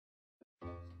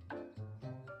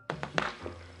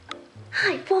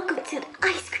Hi, welcome to the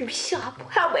ice cream shop.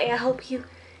 How may I help you?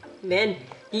 Man,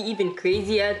 you're even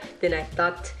crazier than I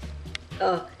thought.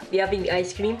 We're having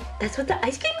ice cream? That's what the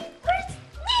ice cream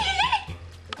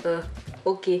was?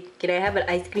 Okay. Can I have an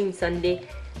ice cream sundae?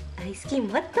 Ice cream?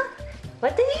 What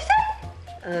did you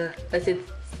say? I said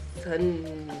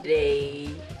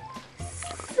Sunday.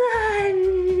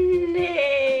 Sunday.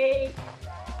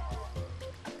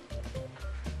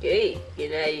 Okay,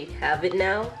 can I have it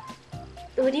now?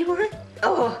 What do you want?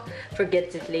 Oh,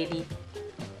 forget it, lady.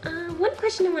 One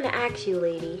question I want to ask you,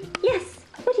 lady. Yes,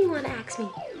 what do you want to ask me?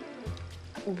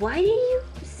 Why are you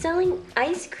selling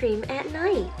ice cream at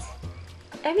night?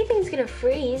 Everything's gonna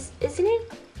freeze, isn't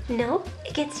it? No,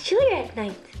 it gets chillier at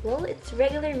night. Well, it's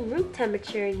regular room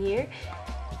temperature in here.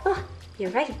 Oh,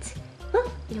 you're right.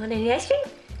 Well, you want any ice cream?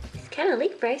 It's kind of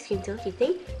late for ice cream, don't you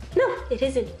think? No, it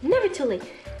isn't. Never too late.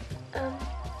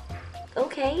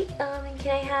 Okay,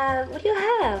 can I have, what do you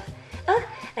have?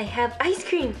 I have ice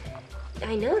cream.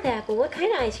 I know that, but what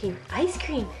kind of ice cream? Ice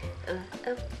cream.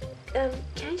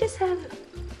 Can I just have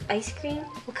ice cream?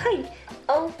 What kind?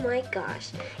 Oh my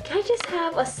gosh. Can I just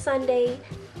have a sundae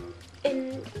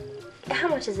in, how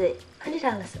much is it?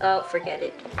 $100. Oh, forget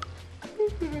it.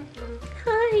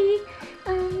 Hi,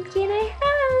 can I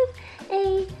have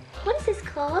a, what is this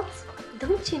called?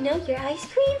 Don't you know your ice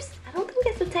creams? I don't think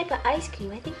that's the type of ice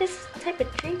cream. I think this is the type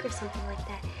of drink or something like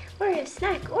that. Or a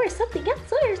snack or something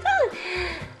else or something.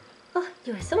 Oh,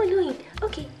 you are so annoying.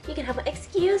 Okay, you can have an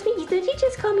excuse me. Did you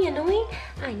just call me annoying?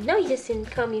 I know you just didn't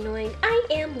call me annoying. I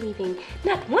am leaving.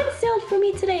 Not one sale for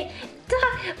me today.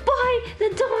 Buy the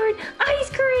darn ice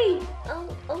cream.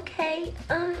 Oh, okay.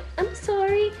 I'm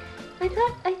sorry. I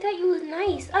thought you was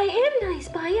nice. I am nice.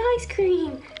 Buy ice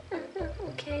cream.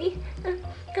 Okay.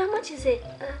 How much is it?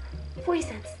 40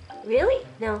 cents. Really?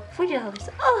 No, $40.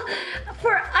 Oh,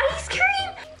 for ice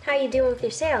cream? How you doing with your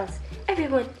sales?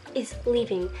 Everyone is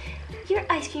leaving. Your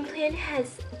ice cream plan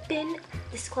has been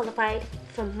disqualified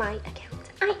from my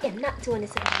account. I am not doing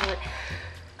this anymore.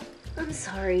 I'm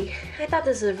sorry. I thought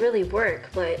this would really work,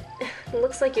 but it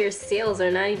looks like your sales are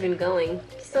not even going.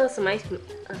 You still have some ice cream.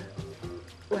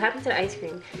 What happened to the ice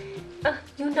cream?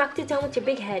 You knocked it down with your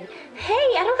big head. Hey,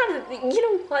 I don't have to, you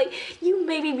know what? You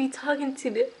made me be talking to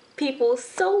the people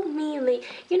so meanly.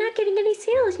 You're not getting any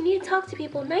sales. You need to talk to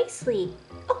people nicely.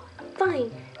 Oh,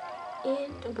 fine.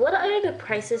 And what are the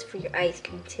prices for your ice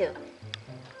cream too?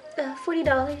 $40,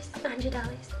 $100.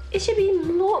 It should be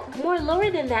more lower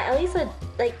than that. At least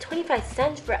like 25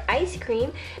 cents for ice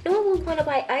cream. No one would want to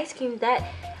buy ice cream that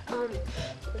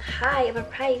high of a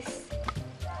price.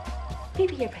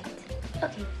 Maybe you're right.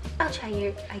 Okay, I'll try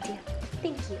your idea.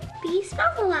 Thank you. Bee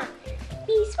smells a lot.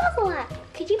 Bee smells a lot.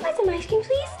 Could you buy some ice cream,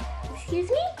 please? Excuse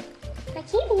me? I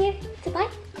came here to buy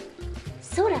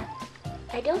soda.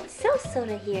 I don't sell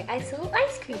soda here. I sell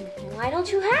ice cream. Why don't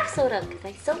you have soda? Because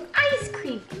I sell ice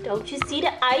cream. Don't you see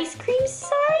the ice cream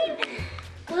sign?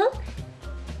 Well,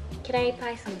 can I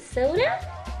buy some soda?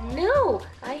 No,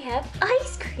 I have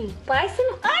ice cream. Buy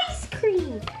some ice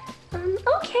cream.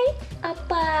 Okay. I'll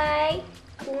buy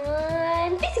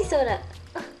one fizzy soda.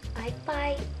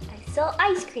 I sell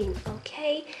ice cream,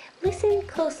 okay? Listen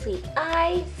closely.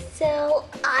 I sell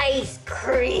ice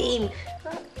cream.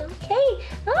 Okay.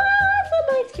 I sell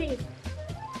ice cream.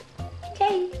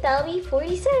 Okay, that'll be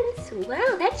 40 cents.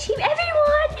 Wow, that's cheap.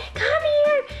 Everyone, come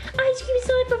here. Ice cream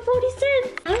sold for 40 cents.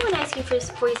 I want ice cream for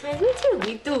 40 cents. Me too.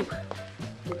 Me too.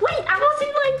 Wait, I was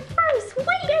in line first.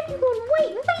 Wait, everyone,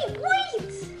 wait.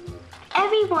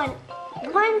 Everyone,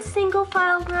 one single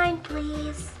file line,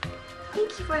 please.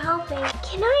 Thank you for helping.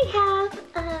 Can I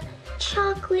have a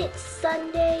chocolate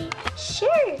sundae?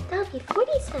 Sure, that'll be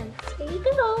 40 cents. Here you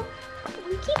go.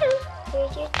 Thank you.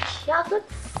 Here's your chocolate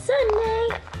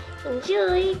sundae.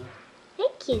 Enjoy.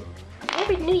 Thank you. I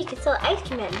never knew you could sell ice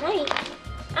cream at night.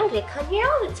 I'm gonna come here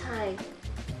all the time.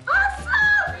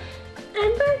 Awesome!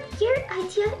 Amber, your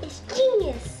idea is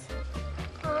genius.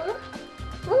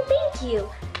 Well, thank you.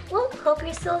 Well, hope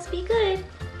your sales be good.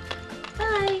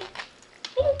 Bye.